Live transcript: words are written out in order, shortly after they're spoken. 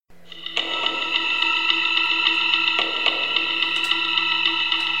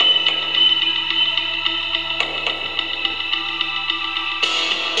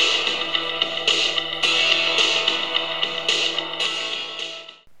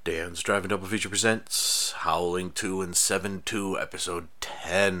Dan's Driving Double Feature presents Howling 2 and 7-2, episode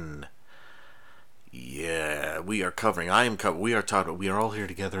 10. Yeah, we are covering, we are all here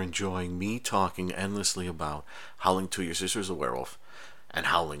together enjoying me talking endlessly about Howling 2, Your Sister's a Werewolf, and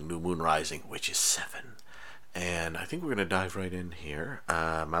Howling New Moon Rising, which is 7. And I think we're going to dive right in here.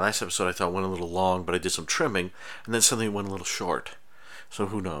 My last episode I thought went a little long, but I did some trimming, and then suddenly it went a little short. So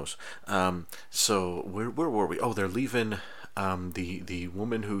who knows? So where were we? Oh, they're leaving. The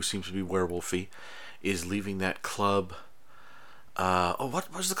woman who seems to be werewolfy is leaving that club.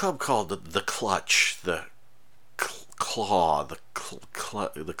 What was the club called? The Clutch, the Claw,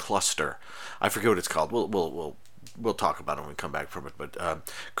 the Cluster. I forget what it's called. We'll talk about it when we come back from it. But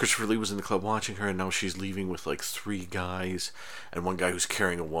Christopher Lee was in the club watching her, and now she's leaving with like 3 guys and one guy who's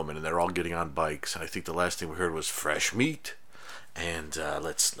carrying a woman, and they're all getting on bikes. And I think the last thing we heard was fresh meat. And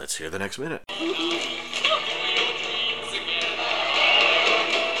let's hear the next minute.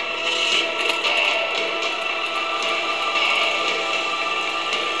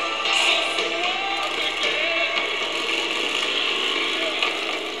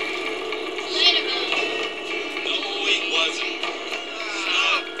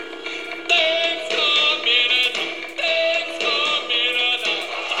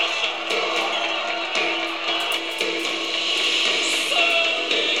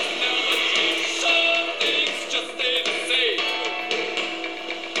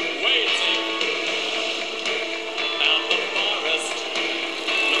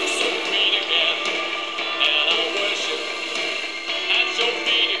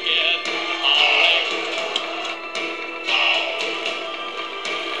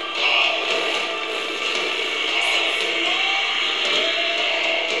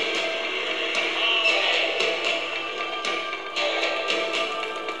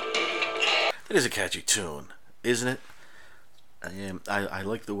 It is a catchy tune, isn't it? I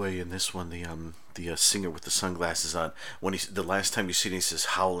like the way in this one the singer with the sunglasses on, when the last time you see him, he says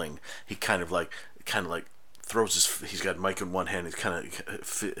howling. He kind of like throws he's got mic in one hand. He's kind of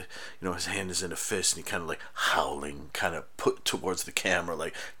his hand is in a fist, and he kind of like howling, kind of put towards the camera,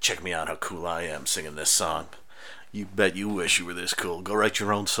 like check me out how cool I am singing this song. You bet you wish you were this cool. Go write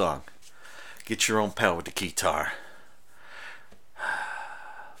your own song. Get your own pal with the guitar.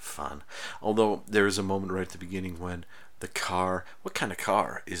 Fun. Although there is a moment right at the beginning when the car, what kind of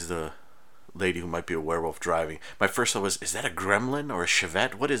car is the lady who might be a werewolf driving? My first thought was, is that a Gremlin or a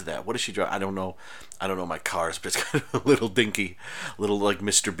Chevette? What is that? What is she driving? I don't know my cars, but it's kind of a little dinky, little like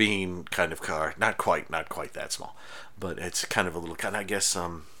Mr. Bean kind of car. Not quite that small, but it's kind of a little kind of, I guess,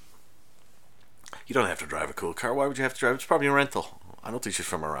 you don't have to drive a cool car. Why would you have to drive? It's probably a rental. I don't think she's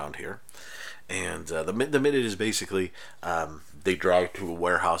from around here. And the minute is basically they drive to a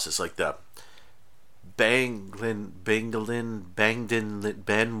warehouse. It's like the Bangden Bendlin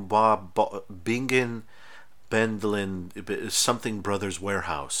something Brothers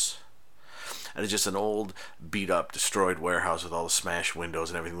warehouse. And it's just an old, beat up, destroyed warehouse with all the smashed windows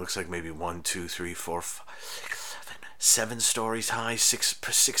and everything. It looks like maybe 1, 2, 3, 4, 5, 6, 7 stories high. Six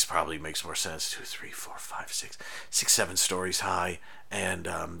probably makes more sense. 2, 3, 4, 5, 6, 7 stories high. And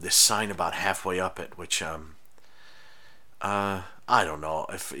this sign about halfway up it, which I don't know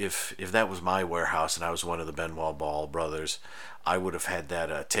if that was my warehouse and I was one of the Benoit Ball brothers, I would have had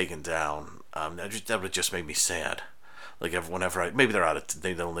that taken down. That would just make me sad. Like whenever maybe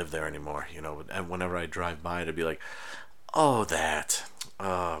they don't live there anymore, and whenever I drive by it, I'd be like, oh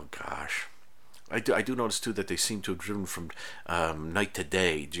gosh. I do notice too that they seem to have driven from night to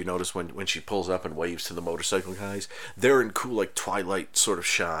day. Do you notice when she pulls up and waves to the motorcycle guys? They're in cool like twilight sort of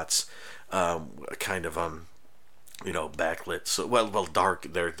shots, kind of backlit. So well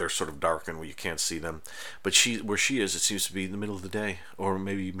dark. They're sort of darkened where you can't see them. But where she is, it seems to be in the middle of the day, or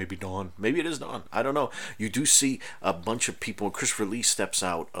maybe dawn. Maybe it is dawn. I don't know. You do see a bunch of people. Christopher Lee steps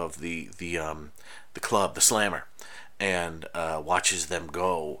out of the club, the Slammer, and watches them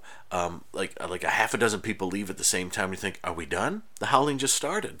go. Like a half a dozen people leave at the same time. You think, are we done? The howling just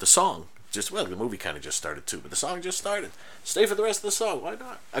started. The song the movie kind of just started too, but the song just started. Stay for the rest of the song. Why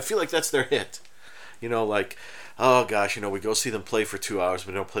not? I feel like that's their hit. Like, oh gosh, we go see them play for 2 hours,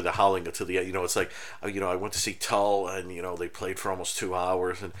 but we don't play the howling until the end. It's like, I went to see Tull, and they played for almost 2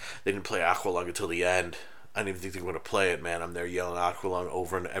 hours, and they didn't play Aqualung until the end. I didn't even think they were going to play it, man. I'm there yelling Aqualung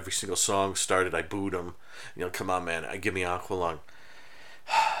over, and every single song started, I booed them. Come on, man, give me Aqualung.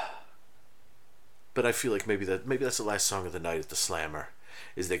 But I feel like maybe that's the last song of the night at the Slammer.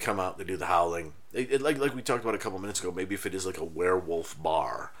 Is they come out, they do the howling. Like we talked about a couple minutes ago. Maybe if it is like a werewolf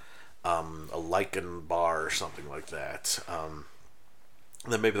bar, a lichen bar or something like that,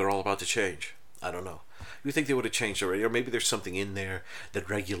 then maybe they're all about to change. I don't know. You think they would have changed already, or maybe there's something in there that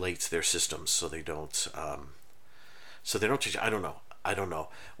regulates their systems so they don't change. I don't know. I don't know.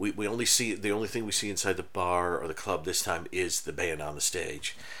 We only see the only thing we see inside the bar or the club this time is the band on the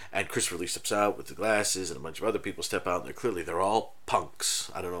stage, and Christopher Lee steps out with the glasses, and a bunch of other people step out, and they're all punks.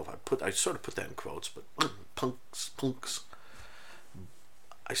 I don't know if I sort of put that in quotes, but punks.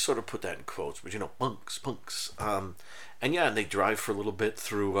 I sort of put that in quotes, but punks. And yeah, and they drive for a little bit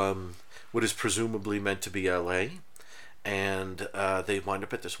through what is presumably meant to be L.A., and they wind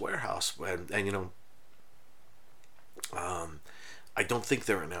up at this warehouse, and I don't think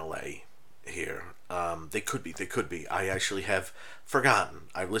they're in L.A. here. They could be. I actually have forgotten.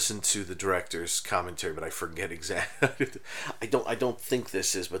 I've listened to the director's commentary, but I forget exactly. I don't think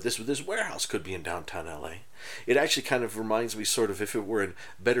this is, but this warehouse could be in downtown L.A. It actually kind of reminds me, sort of, if it were in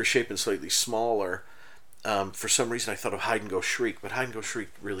better shape and slightly smaller. For some reason, I thought of Hide and Go Shriek, but Hide and Go Shriek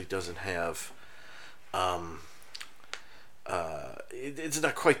really doesn't have. It's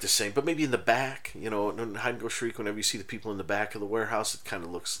not quite the same, but maybe in the back, in Hide and Go Shriek, whenever you see the people in the back of the warehouse, it kind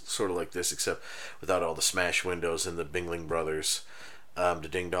of looks sort of like this, except without all the smash windows and the Bingling Brothers, the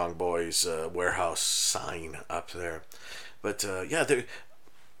Ding Dong Boys warehouse sign up there. But yeah,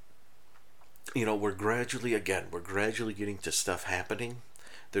 we're gradually getting to stuff happening.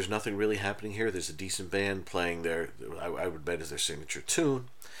 There's nothing really happening here. There's a decent band playing I would bet is their signature tune.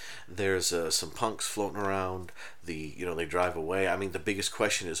 There's some punks floating around. They drive away. I mean, the biggest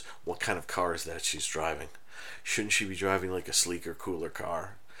question is, what kind of car is that she's driving? Shouldn't she be driving like a sleeker, cooler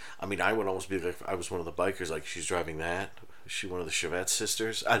car? I mean, I would almost be like, if I was one of the bikers, like, she's driving that. Is she one of the Chevette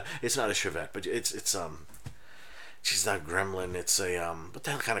sisters? It's not a Chevette, but it's she's not Gremlin. It's what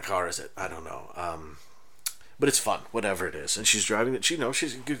the hell kind of car is it? I don't know. But it's fun, whatever it is, and she's driving it.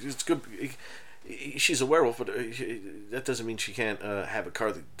 It's good. She's a werewolf, but that doesn't mean she can't have a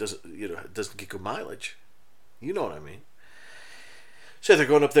car that doesn't get good mileage. You know what I mean? So they're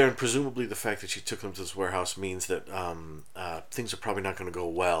going up there, and presumably the fact that she took them to this warehouse means that things are probably not going to go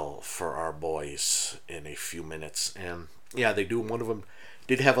well for our boys in a few minutes. And yeah, they do. One of them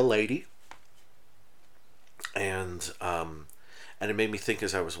did have a lady, and it made me think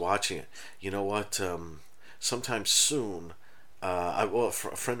as I was watching it. You know what? Sometime soon, a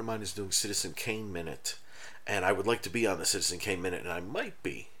friend of mine is doing Citizen Kane Minute, and I would like to be on the Citizen Kane Minute, and I might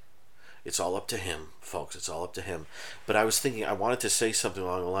be. It's all up to him, folks. It's all up to him. But I was thinking, I wanted to say something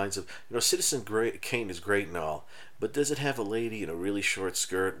along the lines of, Citizen Kane is great and all, but does it have a lady in a really short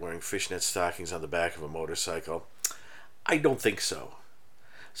skirt wearing fishnet stockings on the back of a motorcycle? I don't think so.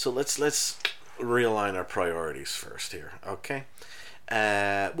 So let's realign our priorities first here, okay?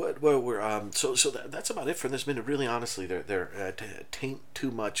 That's about it for this minute. Really, honestly, there tain't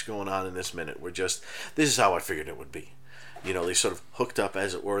too much going on in this minute. This is how I figured it would be. They sort of hooked up,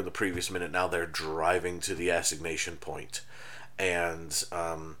 as it were, in the previous minute. Now they're driving to the assignation point, and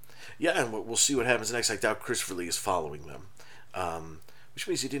and we'll see what happens next. I doubt Christopher Lee is following them, which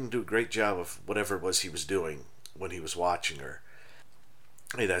means he didn't do a great job of whatever it was he was doing when he was watching her.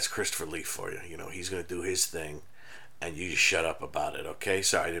 Hey, that's Christopher Lee for you. He's going to do his thing. And you just shut up about it, okay?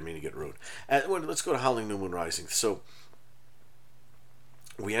 Sorry, I didn't mean to get rude. Let's go to Howling New Moon Rising. So,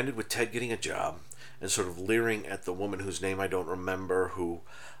 we ended with Ted getting a job and sort of leering at the woman whose name I don't remember, who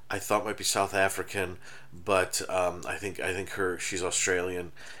I thought might be South African, but I think she's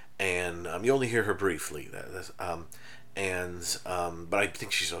Australian, and you only hear her briefly. But I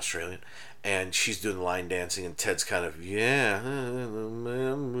think she's Australian, and she's doing line dancing, and Ted's kind of,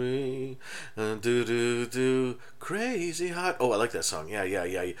 memory, do crazy hot. Oh, I like that song. Yeah.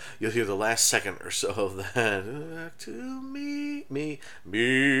 You'll hear the last second or so of that. To me.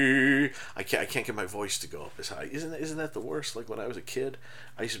 I can't get my voice to go up as high. Isn't that the worst? Like when I was a kid,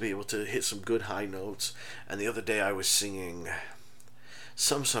 I used to be able to hit some good high notes, and the other day I was singing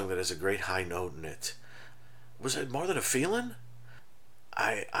some song that has a great high note in it. Was it More Than a Feeling?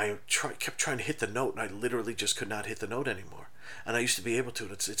 I kept trying to hit the note, and I literally just could not hit the note anymore. And I used to be able to,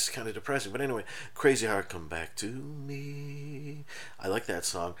 and it's kind of depressing. But anyway, Crazy Heart, Come Back to Me. I like that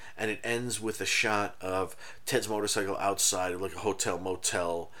song. And it ends with a shot of Ted's motorcycle outside of like a hotel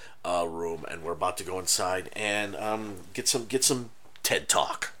motel room, and we're about to go inside and get some TED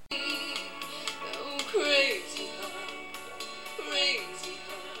Talk. Oh, crazy heart, crazy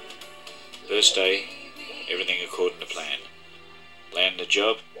heart. First day, everything according to plan. Land the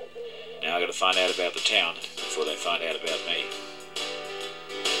job. Now I got to find out about the town before they find out about me.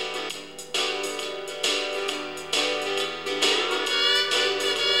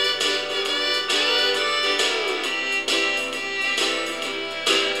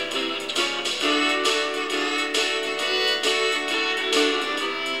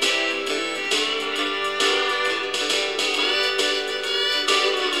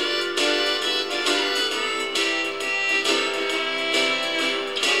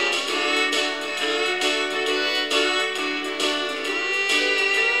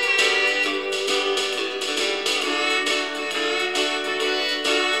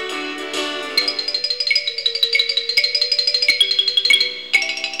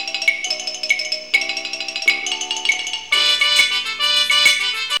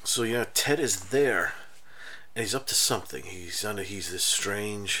 Ted is there, and he's up to something. He's this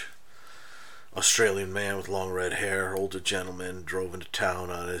strange Australian man with long red hair, older gentleman, drove into town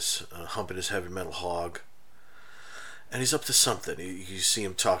on his humping his heavy metal hog, and he's up to something. You see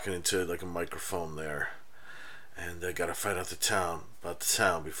him talking into like a microphone there, and they got to find out about the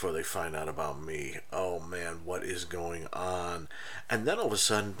town before they find out about me. Oh man, what is going on? And then all of a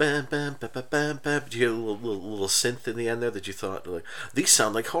sudden, bam, bam, bam, bam, bam, bam. Do you hear a little synth in the end there that you thought, like, these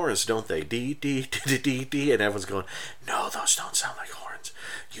sound like horns, don't they? D, D, D, D, D, D. And everyone's going, no, those don't sound like horns.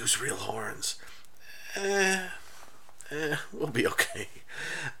 Use real horns. We'll be okay.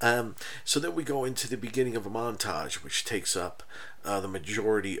 So then we go into the beginning of a montage, which takes up the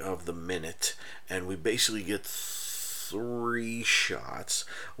majority of the minute, and we basically get 3 shots.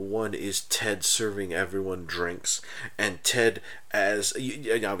 One is Ted serving everyone drinks, and Ted, as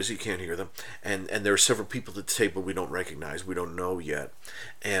obviously you can't hear them, and there are several people at the table we don't recognize, we don't know yet,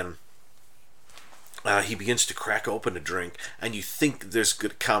 and he begins to crack open a drink, and you think there's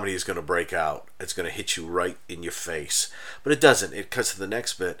good comedy is going to break out. It's going to hit you right in your face, but it doesn't. It cuts to the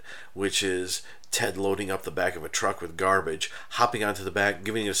next bit, which is Ted loading up the back of a truck with garbage, hopping onto the back,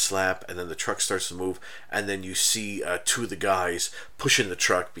 giving it a slap, and then the truck starts to move, and then you see 2 of the guys pushing the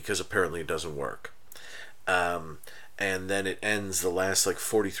truck because apparently it doesn't work. And then it ends, the last like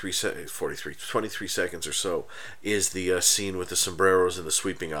 23 seconds or so is the scene with the sombreros and the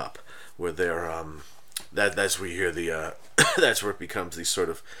sweeping up, where they're that's where you hear the that's where it becomes these sort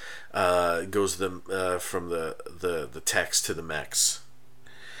of goes them from the text to the mechs,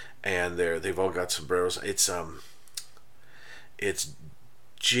 and they've all got sombreros. It's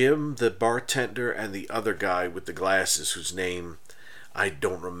Jim, the bartender, and the other guy with the glasses, whose name I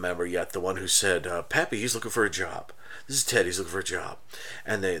don't remember yet. The one who said, "Pappy, he's looking for a job." This is Ted. He's looking for a job,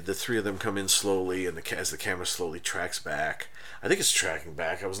 and the 3 of them come in slowly, and as the camera slowly tracks back. I think it's tracking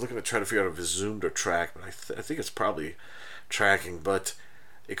back. I was looking to try to figure out if it's zoomed or tracked, but I think it's probably tracking. But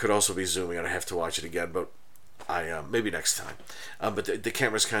it could also be zooming. I'd have to watch it again, but maybe next time. But the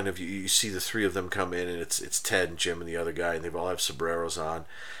camera's kind of you see the 3 of them come in, and it's Ted and Jim and the other guy, and they all have sombreros on.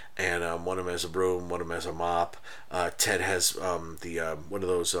 And one of them has a broom, one of them has a mop. Ted has one of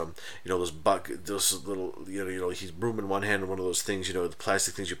those those little he's broom in one hand and one of those things, the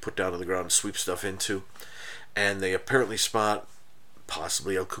plastic things you put down on the ground and sweep stuff into. And they apparently spot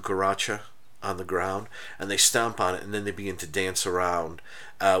possibly El Cucaracha on the ground, and they stomp on it, and then they begin to dance around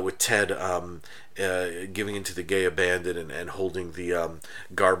with Ted giving into the gay abandon and holding the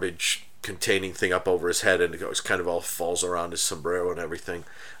garbage containing thing up over his head, and it kind of all falls around his sombrero and everything.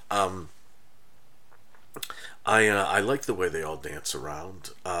 I like the way they all dance around,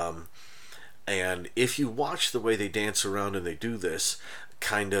 and if you watch the way they dance around and they do this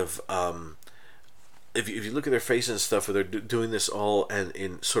kind of if you look at their faces and stuff, where they're doing this all and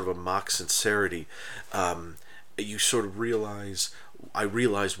in sort of a mock sincerity, you sort of realize, I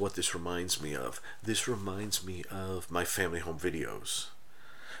realize what this reminds me of. This reminds me of my family home videos.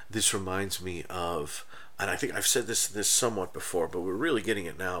 This reminds me of, and I think I've said this somewhat before, but we're really getting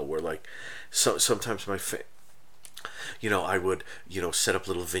it now, where like sometimes I would, set up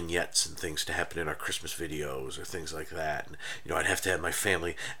little vignettes and things to happen in our Christmas videos or things like that. And, I'd have to have my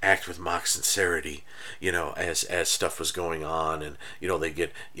family act with mock sincerity, as stuff was going on. And, they'd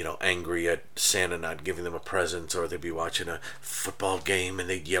get, angry at Santa not giving them a present, or they'd be watching a football game and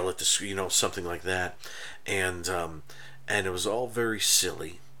they'd yell at the screen, something like that. And it was all very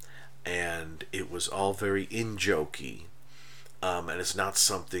silly, and it was all very in-jokey. And it's not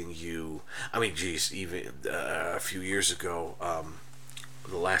something even a few years ago,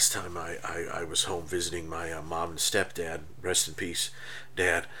 the last time I was home visiting my mom and stepdad, rest in peace,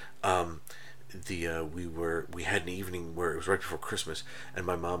 Dad, we had an evening where it was right before Christmas, and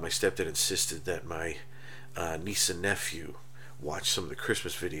my mom, my stepdad insisted that my niece and nephew watch some of the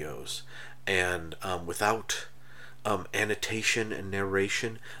Christmas videos, and without annotation and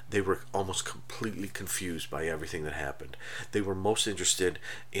narration, they were almost completely confused by everything that happened. They were most interested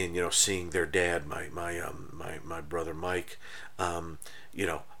in seeing their dad, my brother Mike,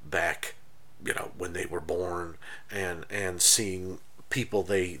 back when they were born, and seeing people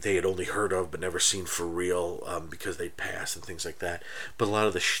they had only heard of but never seen for real, because they'd passed and things like that. But a lot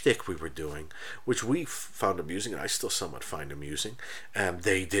of the shtick we were doing, which we found amusing, and I still somewhat find amusing,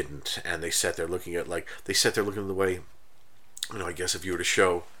 they didn't, and they sat there looking at the way, I guess if you were to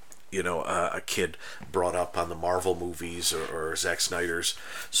show a kid brought up on the Marvel movies or Zack Snyder's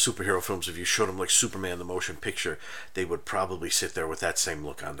superhero films, if you showed them like Superman the motion picture, they would probably sit there with that same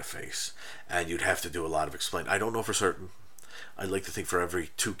look on the face, and you'd have to do a lot of explaining. I don't know for certain. I'd like to think for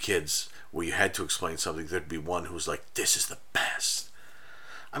every 2 kids where you had to explain something, there'd be one who's like, this is the best.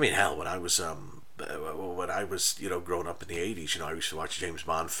 I mean, hell, when I was growing up in the '80s, I used to watch James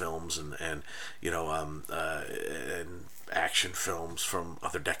Bond films and and action films from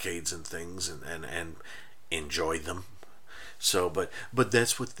other decades and things and enjoy them. So, but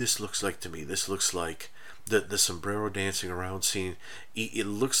that's what this looks like to me. This looks like the sombrero dancing around scene. It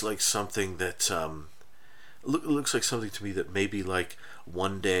looks like something that looks like something to me that maybe like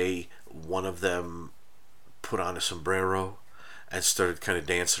one day one of them put on a sombrero and started kind of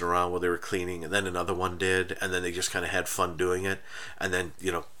dancing around while they were cleaning, and then another one did, and then they just kind of had fun doing it, and then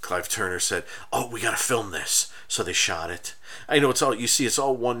Clive Turner said, "Oh, we got to film this," so they shot it. I know it's all you see. It's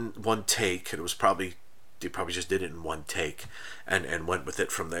all one take, and it was probably they probably just did it in one take, and went with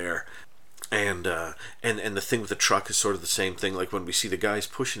it from there. And the thing with the truck is sort of the same thing. Like when we see the guys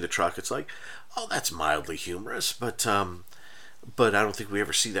pushing the truck, it's like, oh, that's mildly humorous, but I don't think we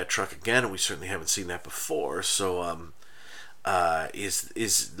ever see that truck again, and we certainly haven't seen that before. So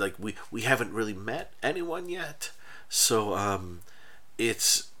is like we haven't really met anyone yet. So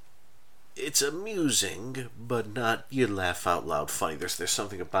it's amusing, but not you laugh out loud funny. There's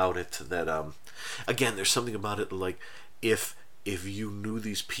something about it that again, there's something about it like if you knew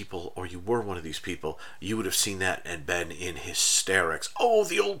these people or you were one of these people, you would have seen that and been in hysterics. Oh,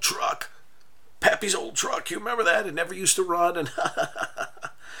 the old truck. Pappy's old truck. You remember that? It never used to run. And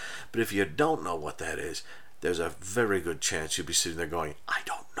but if you don't know what that is, there's a very good chance you'll be sitting there going, I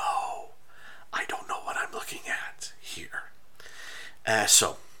don't know. I don't know what I'm looking at here.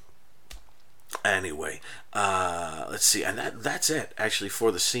 So, anyway, let's see. And that's it, actually,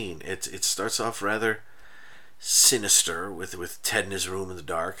 for the scene. It starts off rather sinister with Ted in his room in the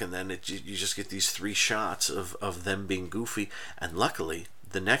dark, and then you just get these three shots of them being goofy, and luckily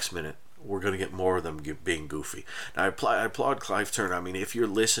the next minute we're going to get more of them being goofy. Now I applaud Clive Turner. I mean, if you're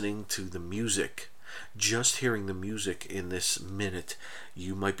listening to the music, just hearing the music in this minute,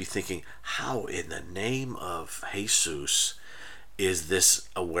 you might be thinking, how in the name of Jesus is this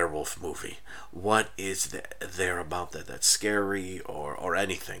a werewolf movie? What is there about that that's scary or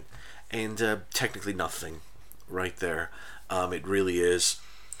anything? And technically nothing right there. It really is.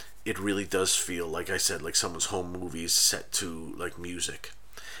 It really does feel, like I said, like someone's home movies set to like music,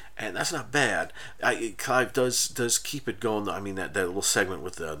 and that's not bad. Clive does keep it going. I mean that little segment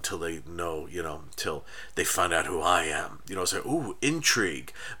with until they know, until they find out who I am. It's like ooh,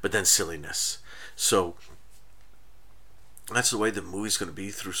 intrigue, but then silliness. So that's the way the movie's going to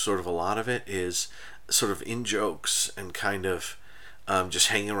be through sort of a lot of it is sort of in jokes and kind of just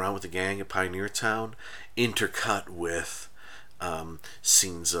hanging around with the gang at Pioneer Town, intercut with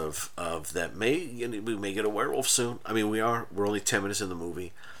scenes of that we may get a werewolf soon. I mean, we're only 10 minutes in the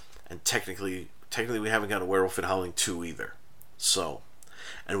movie, and technically we haven't got a werewolf in Howling 2 either. So,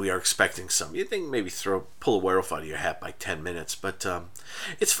 and we are expecting some. You think maybe pull a werewolf out of your hat by 10 minutes, but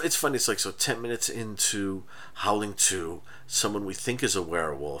it's funny. It's like, so 10 minutes into Howling 2, someone we think is a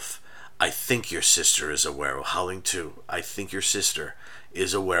werewolf. I think your sister is a werewolf. Howling 2. I think your sister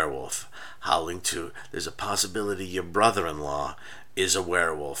is a werewolf. Howling 2. There's a possibility your brother-in-law is a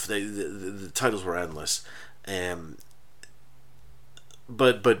werewolf. The titles were endless.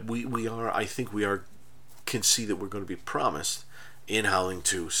 But we are, I think we are, can see that we're going to be promised in Howling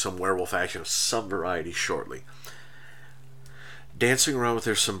 2 some werewolf action of some variety shortly. Dancing around with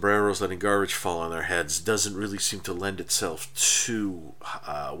their sombreros, letting garbage fall on their heads, doesn't really seem to lend itself to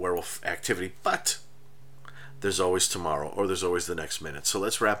werewolf activity, but there's always tomorrow, or there's always the next minute. So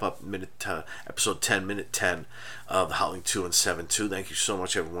let's wrap up episode 10, minute 10 of Howling 2 and 7-2. Thank you so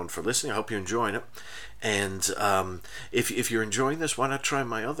much, everyone, for listening. I hope you're enjoying it. And if you're enjoying this, why not try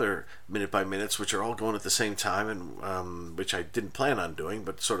my other minute by minutes, which are all going at the same time, and which I didn't plan on doing,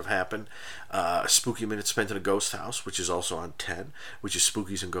 but sort of happened. A spooky minute spent in a ghost house, which is also on 10, which is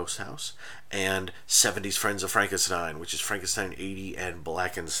Spookies and Ghost House, and 70s Friends of Frankenstein, which is Frankenstein 80 and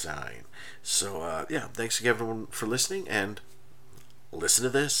Blackenstein. So yeah, thanks again, everyone, for listening, and listen to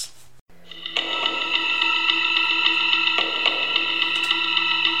this.